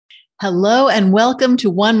Hello and welcome to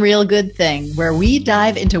One Real Good Thing, where we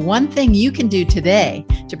dive into one thing you can do today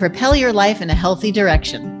to propel your life in a healthy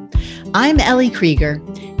direction. I'm Ellie Krieger,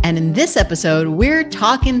 and in this episode, we're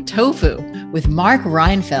talking tofu with Mark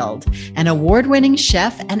Reinfeld, an award-winning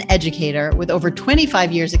chef and educator with over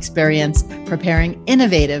 25 years experience preparing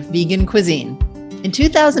innovative vegan cuisine. In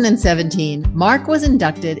 2017, Mark was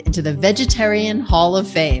inducted into the Vegetarian Hall of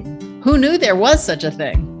Fame. Who knew there was such a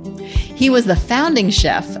thing? He was the founding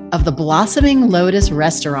chef of the Blossoming Lotus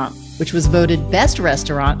restaurant, which was voted best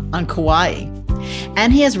restaurant on Kauai.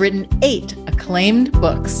 And he has written 8 acclaimed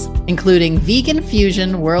books, including Vegan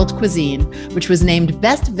Fusion World Cuisine, which was named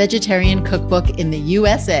Best Vegetarian Cookbook in the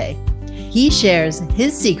USA. He shares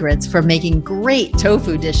his secrets for making great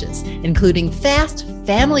tofu dishes, including fast,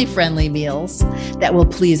 family-friendly meals that will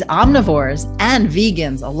please omnivores and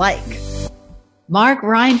vegans alike. Mark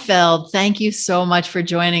Reinfeld, thank you so much for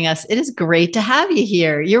joining us. It is great to have you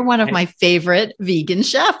here. You're one of my favorite vegan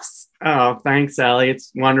chefs. Oh, thanks, Ellie.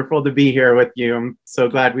 It's wonderful to be here with you. I'm so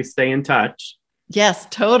glad we stay in touch. Yes,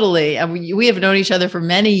 totally. We have known each other for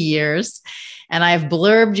many years, and I've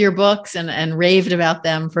blurbed your books and raved about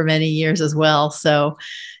them for many years as well. So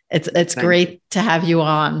it's great to have you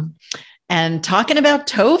on. And talking about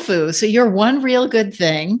tofu, so your one real good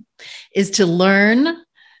thing is to learn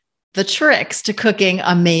the tricks to cooking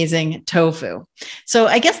amazing tofu. So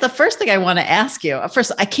I guess the first thing I want to ask you,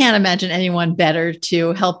 first, I can't imagine anyone better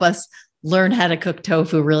to help us learn how to cook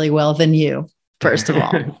tofu really well than you, first of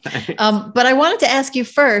all. But I wanted to ask you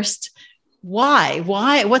first, why?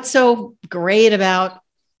 What's so great about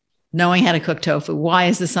knowing how to cook tofu? Why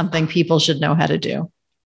is this something people should know how to do?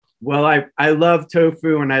 Well, I love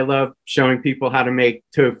tofu, and I love showing people how to make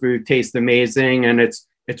tofu taste amazing. And it's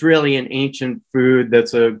really an ancient food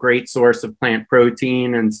that's a great source of plant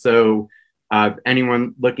protein. And so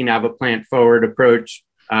anyone looking to have a plant-forward approach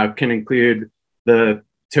can include the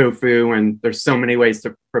tofu. And there's so many ways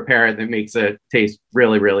to prepare it that makes it taste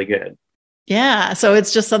really, really good. Yeah, so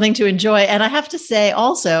it's just something to enjoy. And I have to say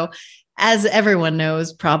also, as everyone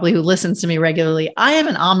knows, probably who listens to me regularly, I am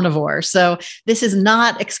an omnivore. So this is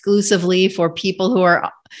not exclusively for people who are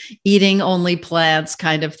eating only plants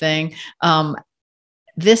kind of thing.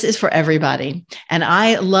 This is for everybody. And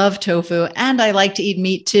I love tofu, and I like to eat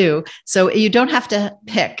meat too. So you don't have to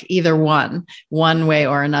pick either one way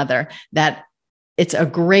or another. That it's a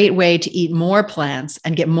great way to eat more plants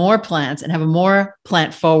and get more plants and have a more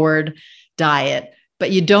plant-forward diet.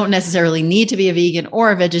 But you don't necessarily need to be a vegan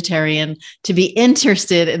or a vegetarian to be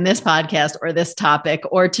interested in this podcast or this topic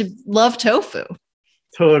or to love tofu.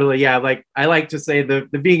 Totally. Yeah. Like I like to say the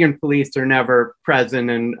vegan police are never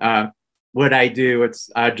present in what I do. It's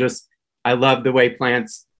I love the way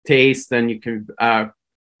plants taste, and you can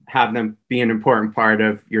have them be an important part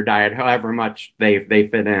of your diet, however much they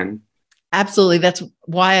fit in. Absolutely. That's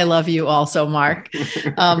why I love you also, Mark.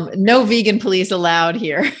 No vegan police allowed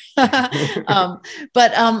here.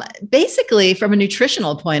 But basically, from a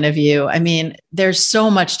nutritional point of view, I mean, there's so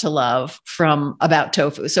much to love about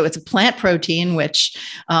tofu. So it's a plant protein, which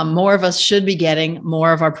more of us should be getting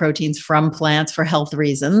more of our proteins from plants for health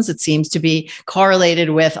reasons. It seems to be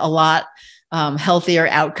correlated with a lot healthier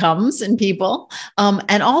outcomes in people.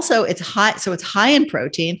 And also it's high. So it's high in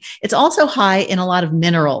protein. It's also high in a lot of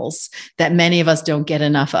minerals that many of us don't get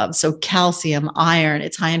enough of. So calcium, iron,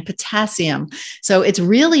 it's high in potassium. So it's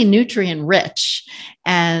really nutrient rich.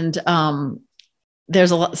 And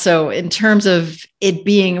there's a lot. So in terms of it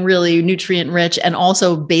being really nutrient rich and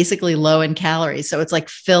also basically low in calories. So it's like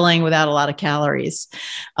filling without a lot of calories.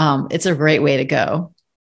 It's a great way to go.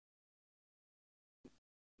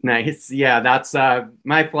 Nice. Yeah, that's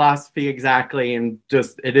my philosophy exactly. And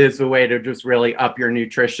just it is a way to just really up your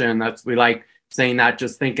nutrition. We like saying that,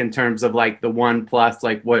 just think in terms of like the 1+,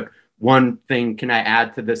 like what one thing can I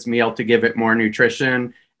add to this meal to give it more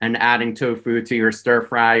nutrition? And adding tofu to your stir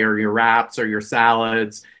fry or your wraps or your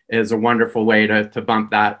salads is a wonderful way to bump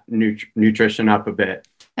that nutrition up a bit.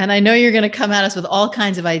 And I know you're going to come at us with all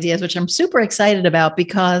kinds of ideas, which I'm super excited about,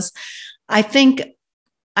 because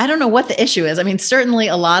I don't know what the issue is. I mean, certainly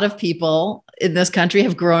a lot of people in this country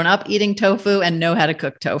have grown up eating tofu and know how to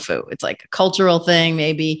cook tofu. It's like a cultural thing,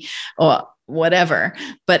 maybe, or whatever.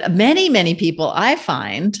 But many, many people I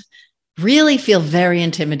find really feel very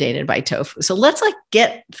intimidated by tofu. So let's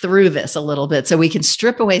get through this a little bit so we can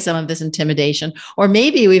strip away some of this intimidation, or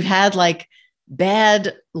maybe we've had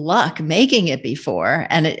bad luck making it before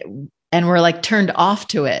and we're turned off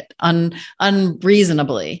to it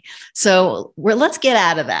unreasonably. So let's get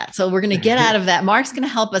out of that. So we're going to get out of that. Mark's going to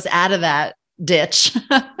help us out of that ditch.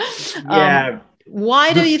 Yeah.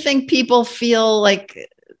 Why do you think people feel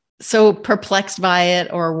so perplexed by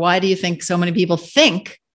it, or why do you think so many people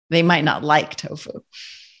think they might not like tofu?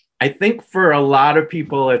 I think for a lot of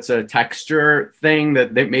people, it's a texture thing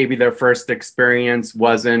that maybe their first experience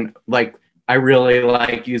wasn't like, I really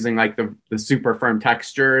like using like the super firm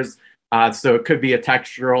textures. So it could be a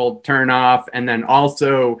textural turnoff. And then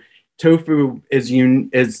also tofu is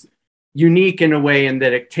unique in a way in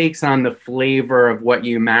that it takes on the flavor of what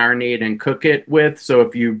you marinate and cook it with. So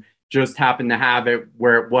if you just happen to have it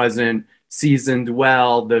where it wasn't seasoned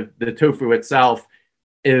well, the tofu itself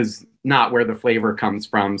is not where the flavor comes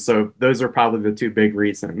from. So those are probably the two big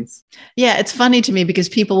reasons. Yeah, it's funny to me because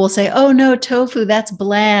people will say, oh no, tofu, that's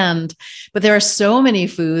bland. But there are so many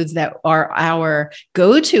foods that are our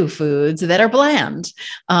go-to foods that are bland.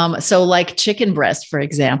 So like chicken breast, for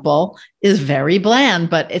example, is very bland,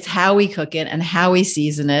 but it's how we cook it and how we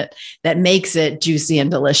season it that makes it juicy and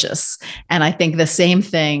delicious. And I think the same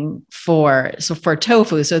thing for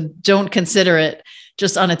tofu. So don't consider it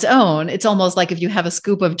just on its own. It's almost like if you have a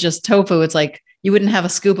scoop of just tofu, it's like you wouldn't have a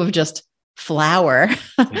scoop of just flour,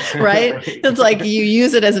 right? It's like you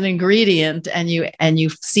use it as an ingredient and you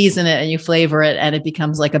season it and you flavor it and it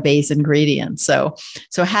becomes like a base ingredient. So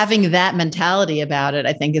having that mentality about it,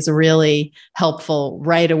 I think is really helpful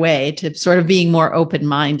right away to sort of being more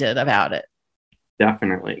open-minded about it.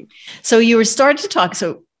 Definitely. So you were starting to talk,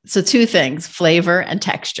 so two things, flavor and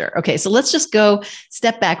texture. Okay, so let's just go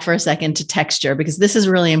step back for a second to texture, because this is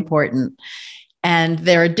really important. And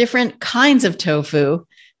there are different kinds of tofu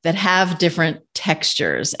that have different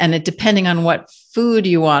textures. And it, depending on what food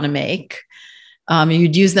you want to make,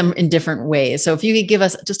 you'd use them in different ways. So if you could give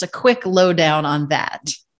us just a quick lowdown on that.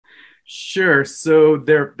 Sure. So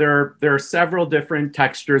there are several different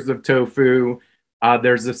textures of tofu.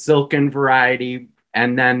 There's a silken variety,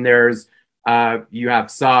 and then there's you have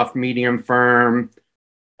soft, medium firm,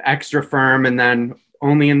 extra firm, and then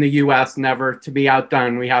only in the US, never to be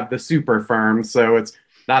outdone, we have the super firm. So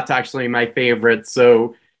that's actually my favorite.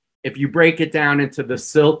 So if you break it down into the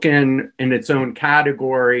silken in its own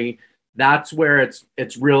category, that's where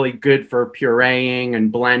it's really good for pureeing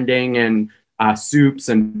and blending and soups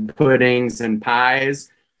and puddings and pies.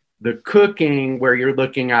 The cooking, where you're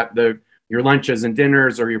looking at your lunches and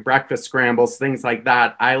dinners or your breakfast scrambles, things like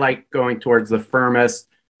that, I like going towards the firmest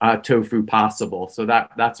tofu possible. So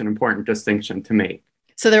that's an important distinction to make.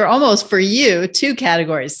 So there are almost, for you, two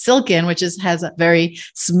categories: silken, which has a very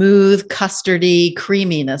smooth, custardy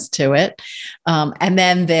creaminess to it. And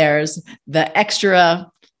then there's the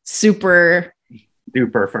extra super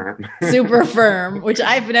firm. Super firm, which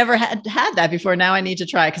I've never had that before. Now I need to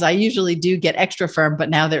try, because I usually do get extra firm,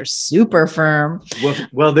 but now they're super firm.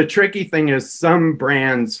 Well, the tricky thing is some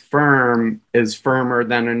brands firm is firmer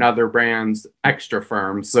than another brand's extra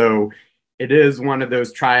firm. So it is one of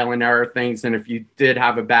those trial and error things. And if you did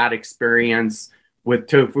have a bad experience with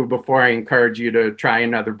tofu before, I encourage you to try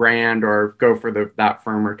another brand or go for that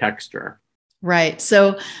firmer texture. Right.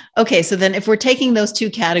 So, okay. So then if we're taking those two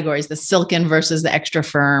categories, the silken versus the extra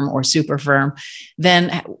firm or super firm,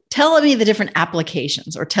 then tell me the different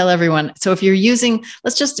applications, or tell everyone. So if you're using,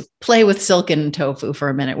 let's just play with silken tofu for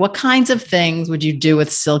a minute. What kinds of things would you do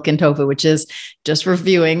with silken tofu, which is, just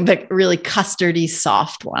reviewing, the really custardy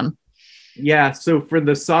soft one? Yeah. So for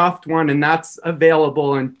the soft one, and that's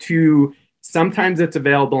available in sometimes it's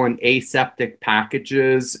available in aseptic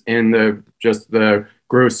packages in the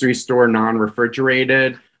grocery store,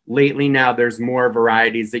 non-refrigerated. Lately now there's more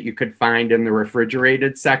varieties that you could find in the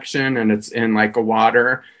refrigerated section, and it's in like a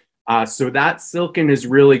water. So that silken is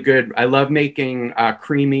really good. I love making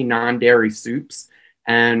creamy non-dairy soups,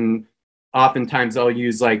 and oftentimes I'll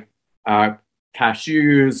use like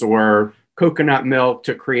cashews or coconut milk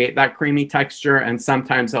to create that creamy texture, and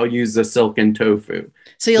sometimes I'll use the silken tofu.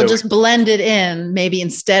 So you'll just blend it in, maybe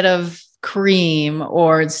instead of cream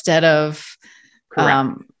or instead of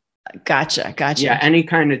Gotcha. Yeah, any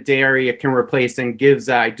kind of dairy it can replace, and gives,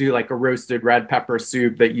 I do like a roasted red pepper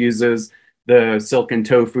soup that uses the silken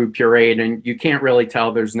tofu pureed, and you can't really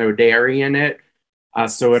tell there's no dairy in it.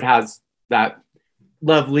 So it has that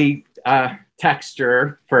lovely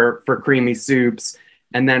texture for creamy soups.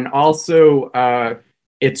 And then also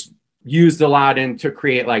it's used a lot to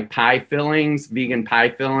create like pie fillings, vegan pie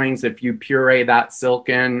fillings. If you puree that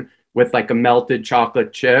silken with like a melted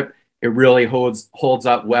chocolate chip, it really holds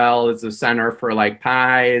up well as a center for like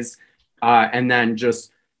pies. And then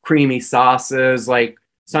just creamy sauces. Like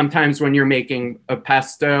sometimes when you're making a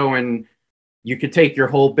pesto, and you could take your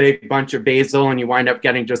whole big bunch of basil and you wind up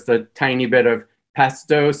getting just a tiny bit of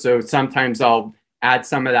pesto. So sometimes I'll add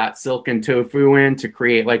some of that silken tofu in to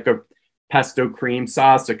create like a pesto cream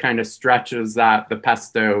sauce that kind of stretches the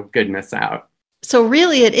pesto goodness out. So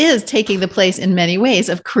really it is taking the place in many ways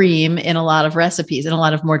of cream in a lot of recipes, in a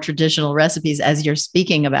lot of more traditional recipes as you're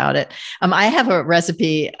speaking about it. I have a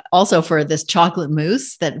recipe also for this chocolate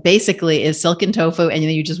mousse that basically is silken tofu. And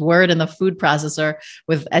you just whir it in the food processor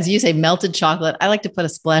with, as you say, melted chocolate. I like to put a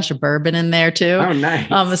splash of bourbon in there too. Oh,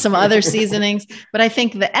 nice. Some other seasonings. But I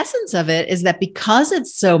think the essence of it is that because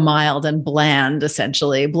it's so mild and bland,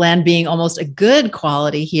 essentially, bland being almost a good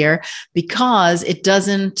quality here, because it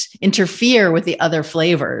doesn't interfere with the other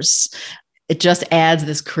flavors. It just adds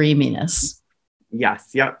this creaminess. Yes.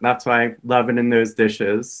 Yep. That's why I love it in those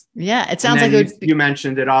dishes. Yeah. It sounds like you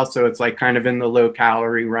mentioned it also. It's like kind of in the low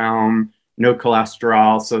calorie realm, no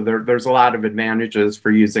cholesterol. So there's a lot of advantages for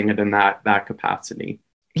using it in that capacity.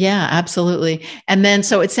 Yeah, absolutely. And then,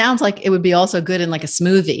 so it sounds like it would be also good in like a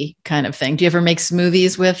smoothie kind of thing. Do you ever make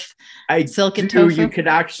smoothies with silken tofu? You could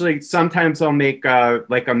actually, sometimes I'll make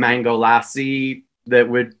like a mango lassi that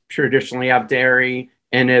would traditionally have dairy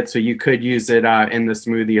in it. So you could use it in the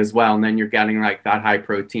smoothie as well. And then you're getting like that high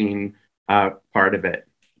protein part of it.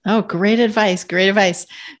 Oh, great advice. Great advice.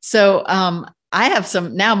 So I have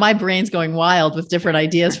some, now my brain's going wild with different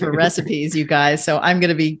ideas for recipes, you guys. So I'm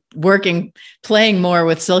going to be playing more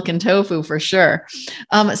with silken tofu for sure.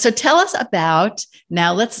 So tell us about,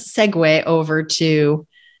 now let's segue over to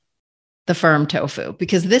the firm tofu,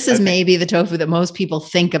 because this is maybe the tofu that most people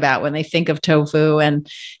think about when they think of tofu. And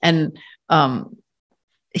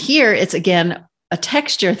here it's, again, a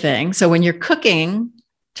texture thing. So when you're cooking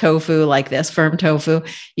tofu like this, firm tofu,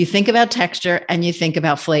 you think about texture and you think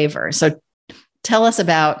about flavor. So tell us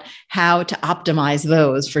about how to optimize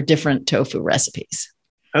those for different tofu recipes.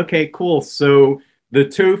 Okay, cool. So the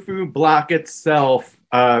tofu block itself,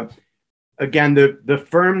 again, the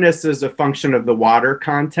firmness is a function of the water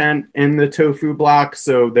content in the tofu block.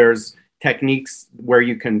 So there's techniques where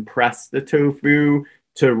you can press the tofu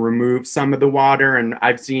to remove some of the water. And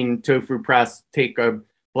I've seen tofu press take a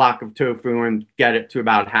block of tofu and get it to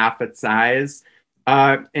about half its size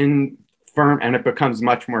and it becomes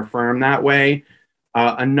much more firm that way.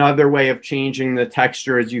 Another way of changing the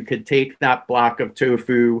texture is you could take that block of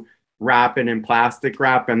tofu, wrap it in plastic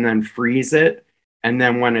wrap, and then freeze it. And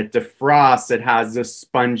then when it defrosts, it has this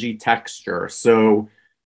spongy texture. So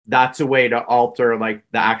that's a way to alter like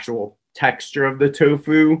the actual texture of the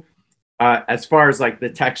tofu. As far as like the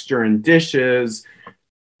texture in dishes,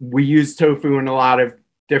 we use tofu in a lot of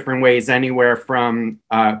different ways, anywhere from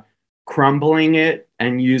crumbling it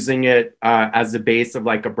and using it as the base of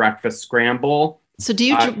like a breakfast scramble. So do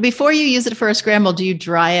you, before you use it for a scramble, do you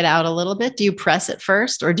dry it out a little bit? Do you press it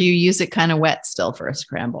first, or do you use it kind of wet still for a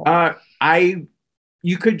scramble?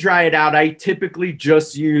 You could dry it out. I typically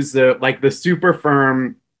just use the super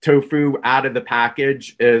firm tofu out of the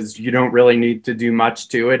package. Is you don't really need to do much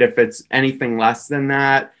to it. If it's anything less than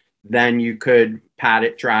that, then you could pat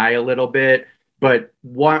it dry a little bit. But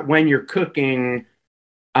when you're cooking,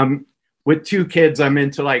 with 2 kids, I'm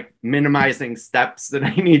into like minimizing steps that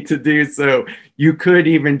I need to do. So you could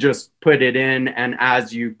even just put it in, and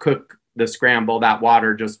as you cook the scramble, that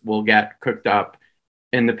water just will get cooked up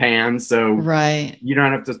in the pan. So you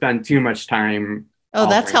don't have to spend too much time. Oh,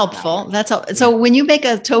 that's helpful. So when you make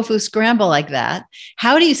a tofu scramble like that,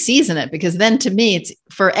 how do you season it? Because then to me, it's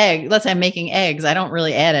for egg. Let's say I'm making eggs. I don't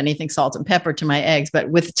really add anything salt and pepper to my eggs,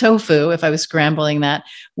 but with tofu, if I was scrambling that,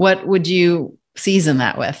 what would you season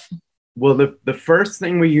that with? Well, the first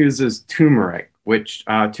thing we use is turmeric,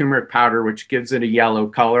 turmeric powder, which gives it a yellow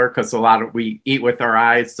color, because we eat with our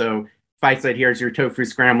eyes. So if I said, here's your tofu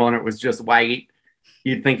scramble, and it was just white,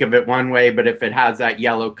 you'd think of it one way. But if it has that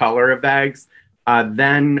yellow color of eggs,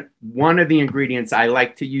 then one of the ingredients I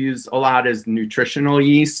like to use a lot is nutritional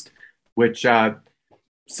yeast, which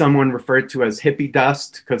someone referred to as hippie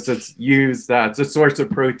dust, because it's used, it's a source of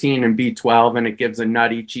protein and B12, and it gives a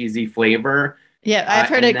nutty, cheesy flavor. Yeah, I've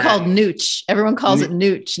heard it called nooch. Everyone calls it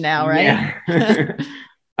nooch now, right?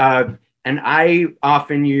 Yeah. And I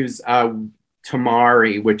often use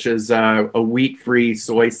tamari, which is a wheat-free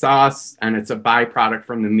soy sauce, and it's a byproduct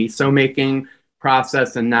from the miso making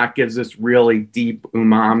process, and that gives this really deep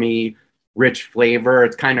umami, rich flavor.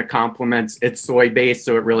 It kind of complements, it's soy-based,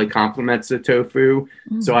 so it really complements the tofu.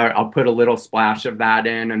 So I'll put a little splash of that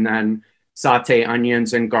in, and then saute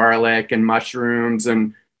onions and garlic and mushrooms,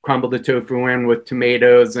 and crumble the tofu in with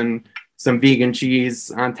tomatoes and some vegan cheese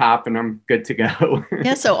on top, and I'm good to go.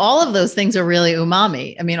 Yeah. So all of those things are really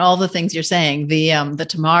umami. I mean, all the things you're saying, the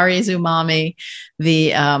tamari is umami,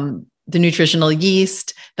 the nutritional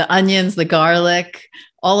yeast, the onions, the garlic,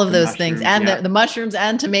 all of those things, and the mushrooms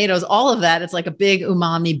and tomatoes, all of that. It's like a big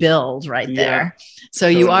umami build right there. So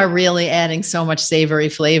totally. You are really adding so much savory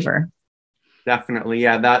flavor. Definitely.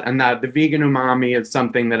 Yeah. The vegan umami is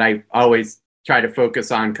something that I always try to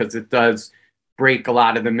focus on because it does break a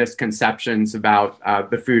lot of the misconceptions about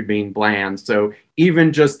the food being bland. So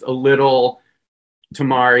even just a little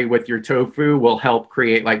tamari with your tofu will help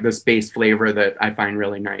create like this base flavor that I find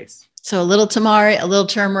really nice. So a little tamari, a little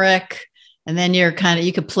turmeric, and then you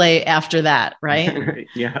could play after that, right?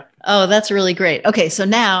 Yeah. Oh, that's really great. Okay, so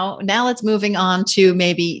now let's moving on to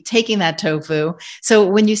maybe taking that tofu. So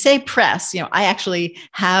when you say press, I actually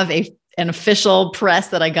have an official press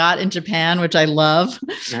that I got in Japan, which I love.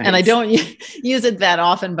 Nice. And I don't use it that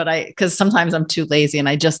often, because sometimes I'm too lazy and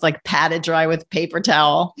I just like pat it dry with paper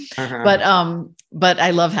towel. But I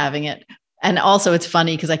love having it. And also it's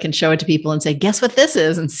funny because I can show it to people and say, guess what this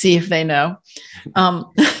is, and see if they know.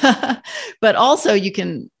 But also you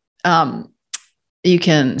can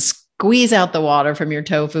squeeze out the water from your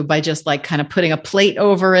tofu by just like kind of putting a plate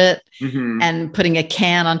over it and putting a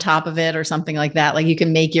can on top of it or something like that. Like you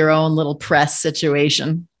can make your own little press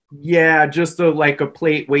situation. Yeah, just like a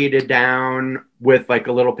plate weighted down with like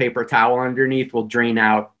a little paper towel underneath will drain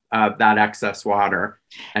out that excess water.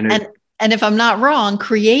 And if I'm not wrong,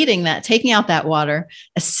 taking out that water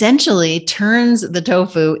essentially turns the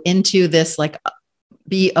tofu into this like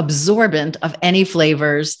be absorbent of any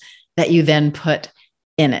flavors that you then put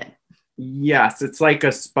in it. Yes, it's like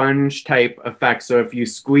a sponge type effect. So if you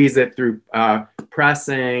squeeze it through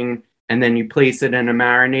pressing and then you place it in a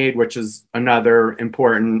marinade, which is another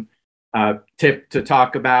important tip to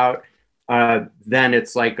talk about, then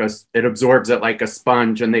it's like it absorbs it like a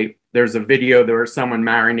sponge. And there's a video where someone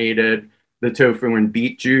marinated the tofu in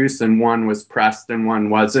beet juice and one was pressed and one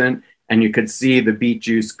wasn't. And you could see the beet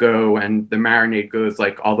juice go and the marinade goes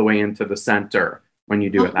like all the way into the center when you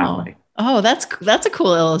do it that way. Oh, that's a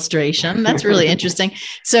cool illustration. That's really interesting.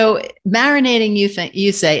 So marinating,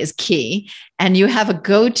 you say, is key, and you have a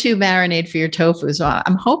go-to marinade for your tofu. So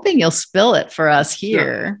I'm hoping you'll spill it for us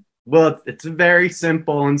here. Sure. Well, it's very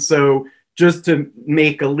simple. And so just to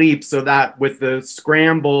make a leap, so that with the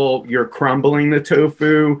scramble, you're crumbling the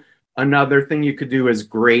tofu. Another thing you could do is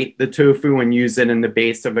grate the tofu and use it in the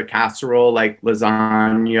base of a casserole like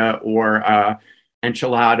lasagna or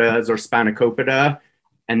enchiladas or spanakopita.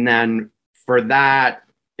 And then for that,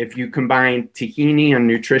 if you combine tahini and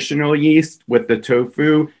nutritional yeast with the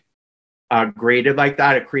tofu grated like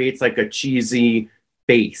that, it creates like a cheesy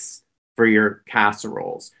base for your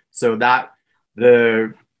casseroles. So that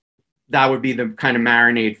would be the kind of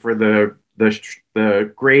marinade for the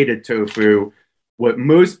grated tofu. What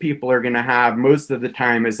most people are going to have most of the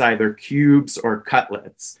time is either cubes or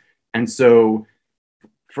cutlets. And so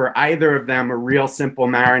for either of them, a real simple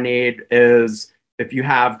marinade is if you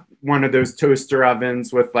have one of those toaster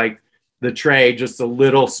ovens with like the tray, just a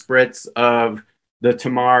little spritz of the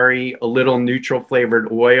tamari, a little neutral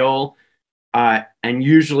flavored oil. And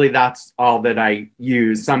usually that's all that I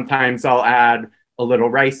use. Sometimes I'll add a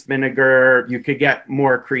little rice vinegar. You could get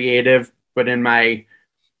more creative, but in my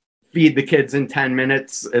feed the kids in 10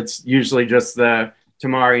 minutes, it's usually just the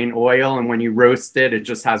tamari and oil. And when you roast it, it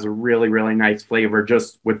just has a really, really nice flavor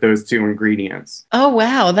just with those two ingredients. Oh,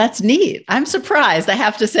 wow. That's neat. I'm surprised. I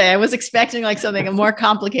have to say, I was expecting like something more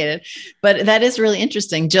complicated, but that is really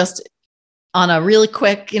interesting. Just on a really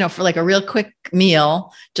quick, for like a real quick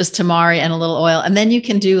meal, just tamari and a little oil. And then you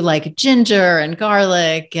can do like ginger and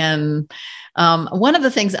garlic. And one of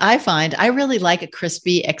the things I find, I really like a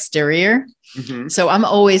crispy exterior. Mm-hmm. So I'm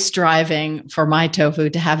always striving for my tofu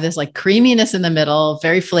to have this like creaminess in the middle,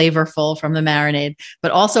 very flavorful from the marinade,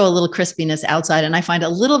 but also a little crispiness outside. And I find a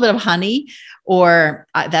little bit of honey, or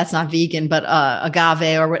that's not vegan, but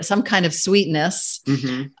agave or some kind of sweetness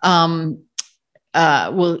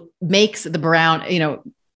makes the brown,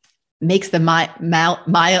 makes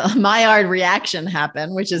the Maillard reaction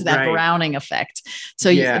happen, which is that browning effect.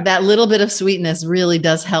 So that little bit of sweetness really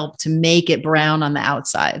does help to make it brown on the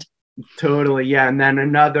outside. Totally. Yeah. And then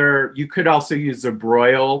you could also use a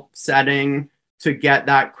broil setting to get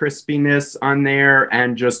that crispiness on there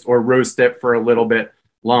or roast it for a little bit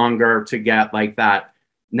longer to get like that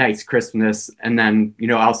nice crispness. And then,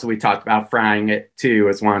 also we talked about frying it too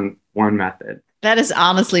as one method. That is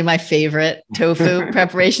honestly my favorite tofu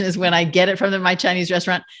preparation is when I get it from my Chinese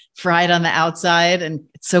restaurant, fried on the outside and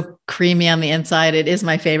it's so creamy on the inside. It is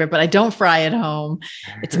my favorite, but I don't fry at home.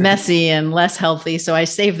 It's messy and less healthy. So I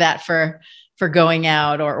save that for going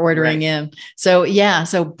out or ordering in. So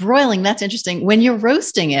so broiling, that's interesting. When you're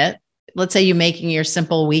roasting it, let's say you're making your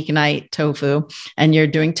simple weeknight tofu and you're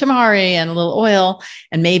doing tamari and a little oil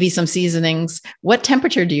and maybe some seasonings. What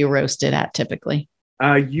temperature do you roast it at typically?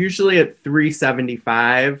 Usually at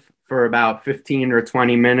 375 for about 15 or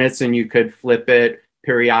 20 minutes, and you could flip it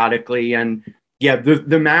periodically. And yeah, the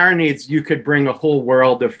marinades, you could bring a whole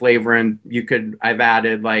world of flavor, and I've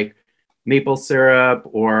added like maple syrup,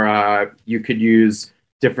 or you could use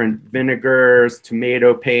different vinegars,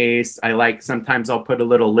 tomato paste. Sometimes I'll put a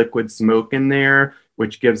little liquid smoke in there,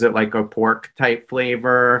 which gives it like a pork type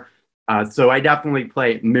flavor. So I definitely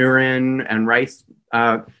play mirin and rice,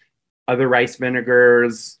 other rice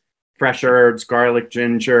vinegars, fresh herbs, garlic,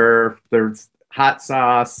 ginger, there's hot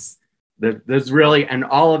sauce. There's really, and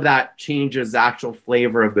all of that changes the actual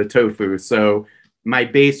flavor of the tofu. So my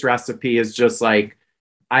base recipe is just like,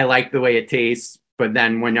 I like the way it tastes, but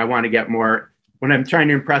then when I want to get more, when I'm trying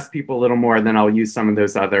to impress people a little more, then I'll use some of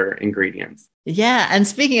those other ingredients. Yeah. And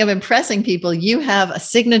speaking of impressing people, you have a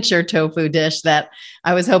signature tofu dish that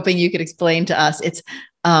I was hoping you could explain to us. It's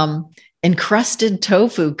encrusted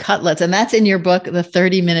tofu cutlets. And that's in your book, The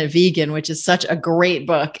 30-Minute Vegan, which is such a great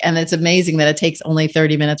book. And it's amazing that it takes only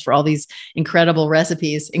 30 minutes for all these incredible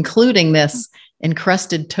recipes, including this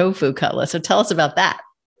encrusted tofu cutlet. So tell us about that.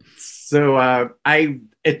 So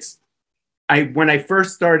when I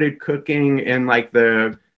first started cooking in like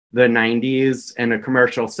the 90s in a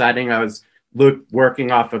commercial setting, I was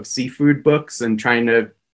working off of seafood books and trying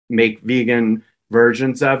to make vegan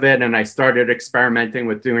versions of it. And I started experimenting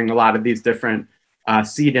with doing a lot of these different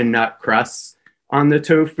seed and nut crusts on the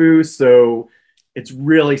tofu. So it's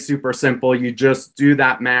really super simple. You just do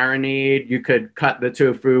that marinade. You could cut the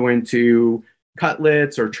tofu into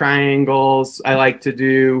cutlets or triangles, I like to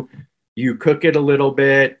do. You cook it a little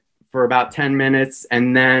bit for about 10 minutes,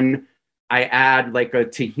 and then I add like a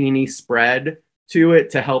tahini spread to it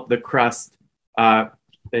to help the crust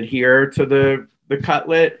adhere to the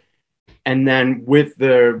cutlet. And then with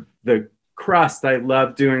the crust, I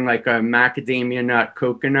love doing like a macadamia nut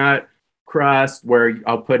coconut crust where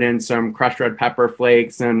I'll put in some crushed red pepper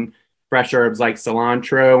flakes and fresh herbs like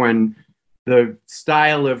cilantro. And the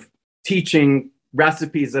style of teaching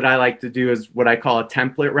recipes that I like to do is what I call a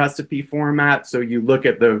template recipe format. So you look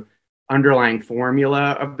at the underlying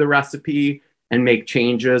formula of the recipe and make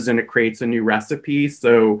changes, and it creates a new recipe.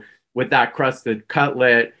 So with that crusted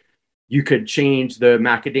cutlet, you could change the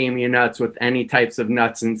macadamia nuts with any types of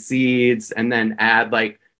nuts and seeds, and then add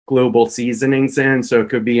like global seasonings in. So it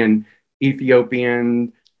could be an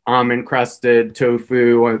Ethiopian almond crusted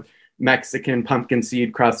tofu, or Mexican pumpkin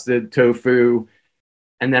seed crusted tofu.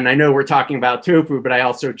 And then I know we're talking about tofu, but I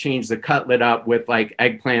also change the cutlet up with like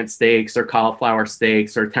eggplant steaks or cauliflower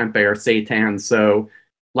steaks or tempeh or seitan. So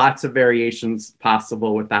lots of variations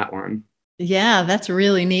possible with that one. Yeah, that's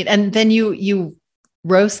really neat. And then you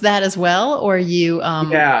roast that as well, or you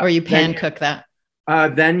pan cook that?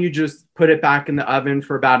 Then you just put it back in the oven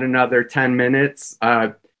for about another 10 minutes.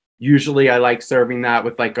 Usually I like serving that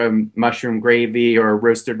with like a mushroom gravy or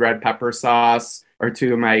roasted red pepper sauce, or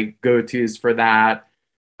two of my go-tos for that.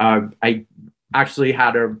 I actually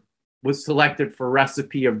was selected for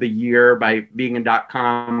Recipe of the Year by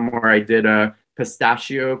vegan.com, where I did a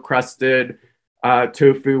pistachio crusted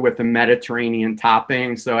tofu with a Mediterranean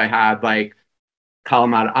topping. So I had like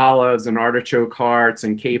Kalamata olives and artichoke hearts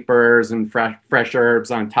and capers and fresh herbs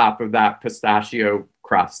on top of that pistachio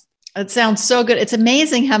crust. It sounds so good. It's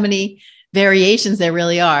amazing how many variations there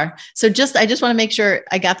really are. So I just want to make sure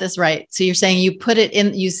I got this right. So you're saying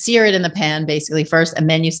you sear it in the pan basically first, and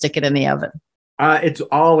then you stick it in the oven. It's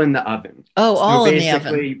all in the oven. Oh, so all in the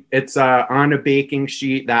oven. It's on a baking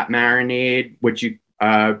sheet, that marinade, which you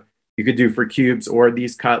could do for cubes or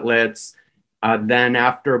these cutlets. Then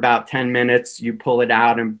after about 10 minutes, you pull it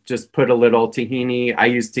out and just put a little tahini. I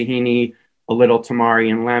use tahini, a little tamari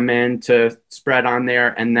and lemon to spread on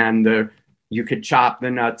there. And then you could chop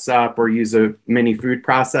the nuts up or use a mini food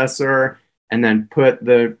processor, and then put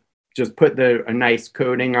a nice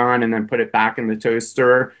coating on, and then put it back in the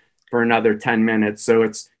toaster for another 10 minutes. So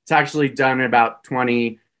it's actually done in about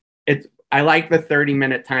 20. I like the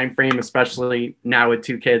 30-minute time frame, especially now with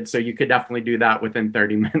 2 kids. So you could definitely do that within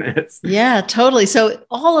 30 minutes. Yeah, totally. So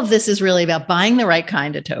all of this is really about buying the right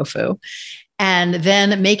kind of tofu, and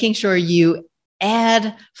then making sure you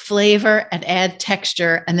add flavor and add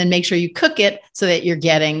texture, and then make sure you cook it so that you're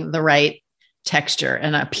getting the right texture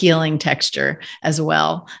and appealing texture as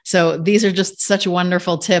well. So these are just such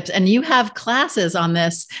wonderful tips. And you have classes on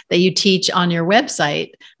this that you teach on your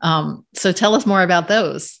website. So tell us more about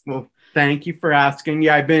those. Well, thank you for asking.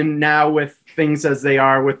 Yeah, I've been now, with things as they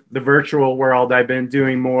are with the virtual world, I've been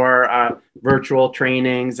doing more virtual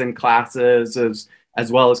trainings and classes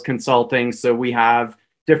as well as consulting. So we have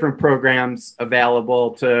different programs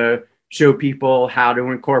available to show people how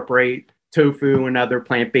to incorporate tofu and other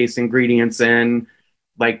plant-based ingredients in.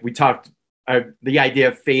 Like we talked, the idea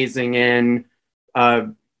of phasing in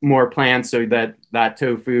more plants so that that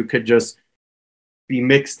tofu could just be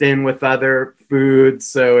mixed in with other foods.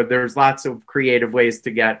 So there's lots of creative ways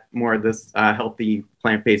to get more of this healthy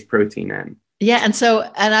plant-based protein in. Yeah.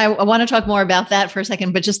 And I want to talk more about that for a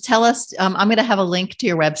second, but just tell us, I'm going to have a link to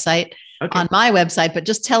your website on my website, but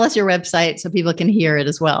just tell us your website so people can hear it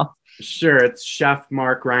as well. Sure. It's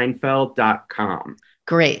chefmarkreinfeld.com.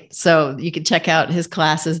 Great. So you can check out his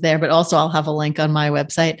classes there, but also I'll have a link on my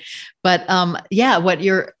website. But yeah, what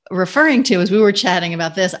you're referring to as we were chatting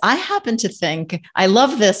about this, I happen to think, I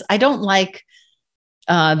love this. I don't like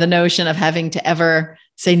the notion of having to ever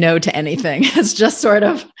say no to anything. It's just sort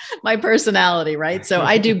of my personality, right? So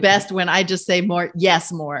I do best when I just say more,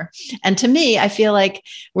 yes, more. And to me, I feel like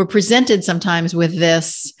we're presented sometimes with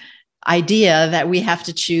this idea that we have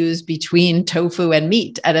to choose between tofu and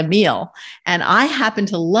meat at a meal. And I happen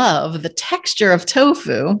to love the texture of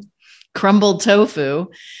tofu, crumbled tofu,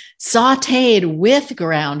 sauteed with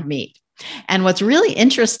ground meat. And what's really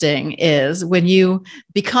interesting is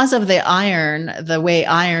because of the iron, the way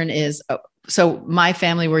iron is, so my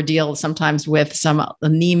family, we're dealing sometimes with some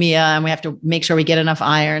anemia and we have to make sure we get enough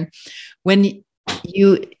iron. When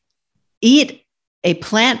you eat a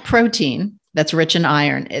plant protein that's rich in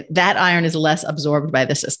iron, that iron is less absorbed by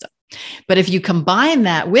the system. But if you combine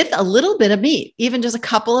that with a little bit of meat, even just a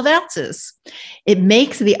couple of ounces, it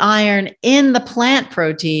makes the iron in the plant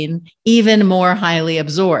protein even more highly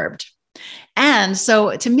absorbed. And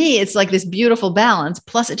so to me, it's like this beautiful balance.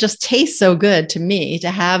 Plus, it just tastes so good to me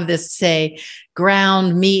to have this, say,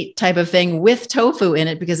 ground meat type of thing with tofu in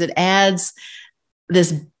it, because it adds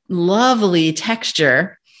this lovely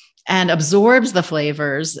texture and absorbs the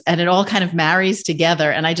flavors, and it all kind of marries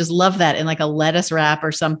together. And I just love that in like a lettuce wrap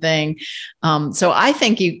or something. So I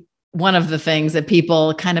think one of the things that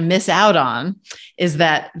people kind of miss out on is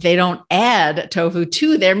that they don't add tofu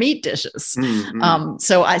to their meat dishes. Mm-hmm.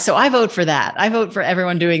 So I vote for that. I vote for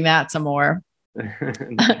everyone doing that some more.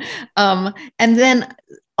 And then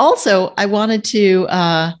also I wanted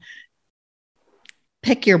to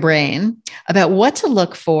pick your brain about what to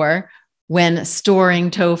look for when storing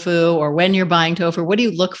tofu or when you're buying tofu. What do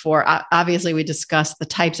you look for? Obviously, we discussed the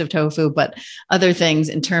types of tofu, but other things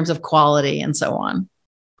in terms of quality and so on.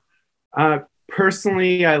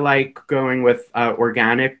 Personally, I like going with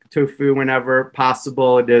organic tofu whenever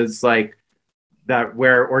possible. It is like that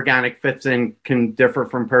where organic fits in can differ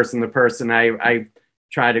from person to person. I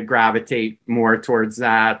try to gravitate more towards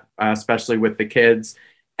that, especially with the kids.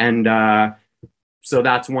 And so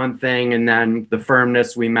that's one thing. And then the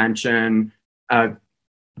firmness we mentioned,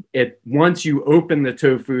 once you open the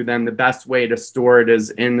tofu, then the best way to store it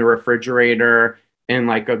is in the refrigerator in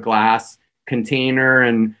like a glass container.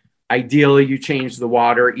 And ideally, you change the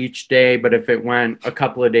water each day, but if it went a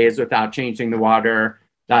couple of days without changing the water,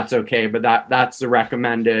 that's okay. But that's the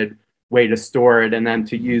recommended way to store it, and then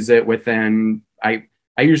to use it within. I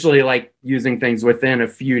usually like using things within a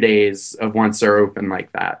few days of once they're open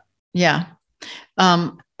like that. Yeah.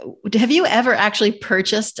 Have you ever actually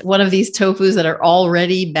purchased one of these tofus that are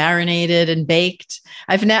already marinated and baked?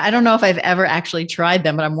 I don't know if I've ever actually tried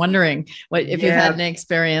them, but I'm wondering if you've had any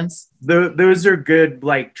experience. Those are good,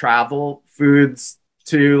 like travel foods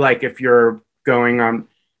too. Like if you're going on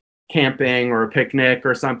camping or a picnic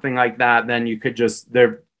or something like that, then you could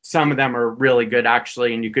some of them are really good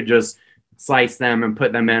actually. And you could just slice them and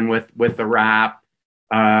put them in with a wrap.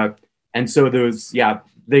 And so those,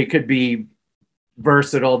 they could be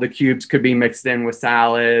versatile. The cubes could be mixed in with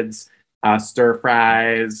salads, stir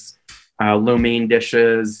fries, lo mein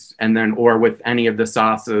dishes, and then, or with any of the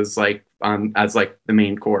sauces, like as like the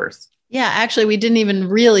main course. Yeah, actually, we didn't even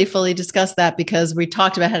really fully discuss that because we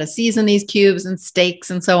talked about how to season these cubes and steaks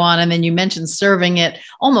and so on. And then you mentioned serving it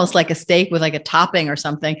almost like a steak with like a topping or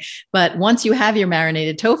something. But once you have your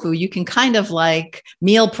marinated tofu, you can kind of like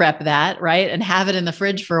meal prep that, right? And have it in the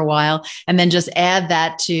fridge for a while. And then just add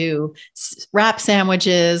that to wrap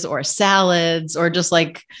sandwiches or salads or just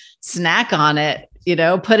like snack on it.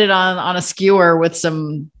 Put it on a skewer with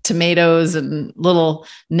some tomatoes and little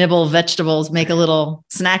nibble vegetables, make a little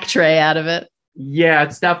snack tray out of it. Yeah,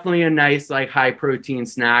 it's definitely a nice, like high protein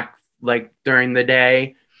snack, like during the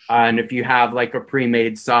day. And if you have like a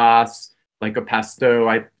pre-made sauce, like a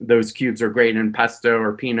pesto, those cubes are great in pesto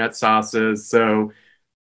or peanut sauces. So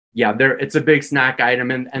yeah, it's a big snack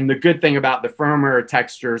item. And the good thing about the firmer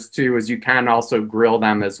textures too, is you can also grill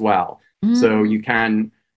them as well. Mm.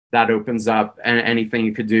 So that opens up anything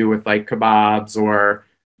you could do with like kebabs or,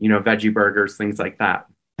 veggie burgers, things like that.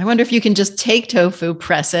 I wonder if you can just take tofu,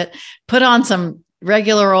 press it, put on some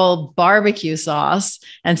regular old barbecue sauce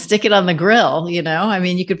and stick it on the grill, I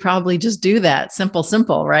mean, you could probably just do that.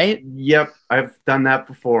 Simple, right? Yep, I've done that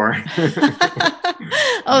before.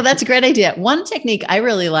 Oh, that's a great idea. One technique I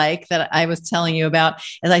really like that I was telling you about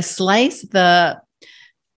is I slice the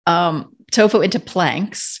tofu into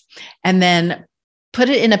planks and then put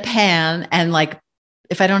it in a pan. And like,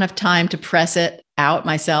 if I don't have time to press it out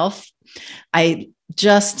myself, I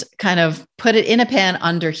just kind of put it in a pan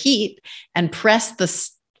under heat and press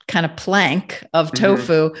this kind of plank of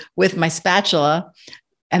tofu with my spatula.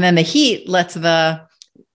 And then the heat lets the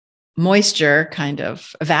moisture kind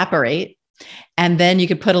of evaporate. And then you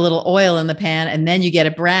could put a little oil in the pan and then you get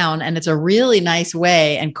it brown. And it's a really nice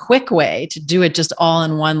way and quick way to do it just all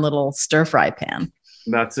in one little stir fry pan.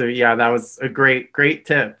 That was a great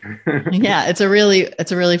tip. Yeah, it's a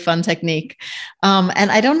really fun technique.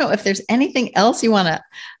 And I don't know if there's anything else you want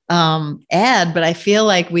to add, but I feel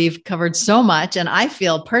like we've covered so much, and I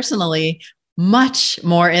feel personally much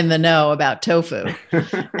more in the know about tofu,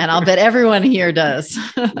 and I'll bet everyone here does.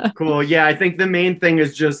 Cool. Yeah, I think the main thing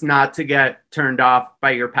is just not to get turned off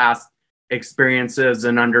by your past experiences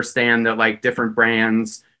and understand that like different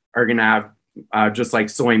brands are going to have just like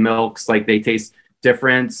soy milks, like they taste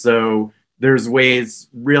different. So there's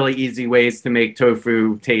really easy ways to make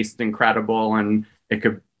tofu taste incredible. And it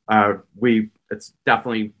could, it's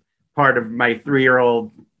definitely part of my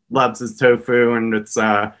 3-year-old loves his tofu, and it's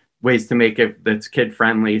ways to make it that's kid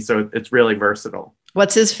friendly. So it's really versatile.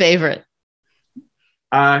 What's his favorite?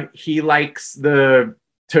 He likes the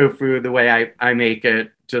tofu the way I make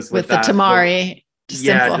it, just with the tamari.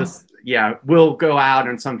 We'll go out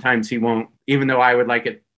and sometimes he won't, even though I would like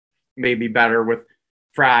it maybe better with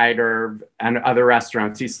fried and other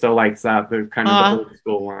restaurants, he still likes that, the kind of the old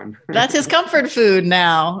school one. That's his comfort food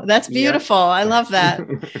now. That's beautiful. Yeah. I love that.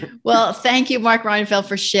 Well, thank you, Mark Reinfeld,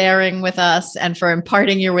 for sharing with us and for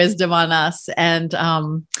imparting your wisdom on us. And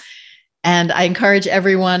I encourage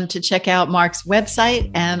everyone to check out Mark's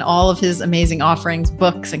website and all of his amazing offerings,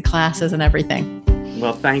 books and classes and everything.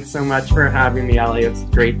 Well, thanks so much for having me, Ellie. It's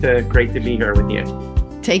great to be here with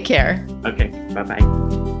you. Take care. Okay.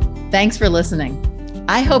 Bye-bye. Thanks for listening.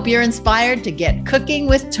 I hope you're inspired to get cooking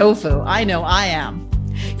with tofu. I know I am.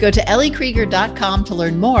 Go to elliekrieger.com to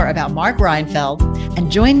learn more about Mark Reinfeld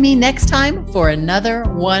and join me next time for another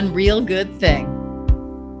One Real Good Thing.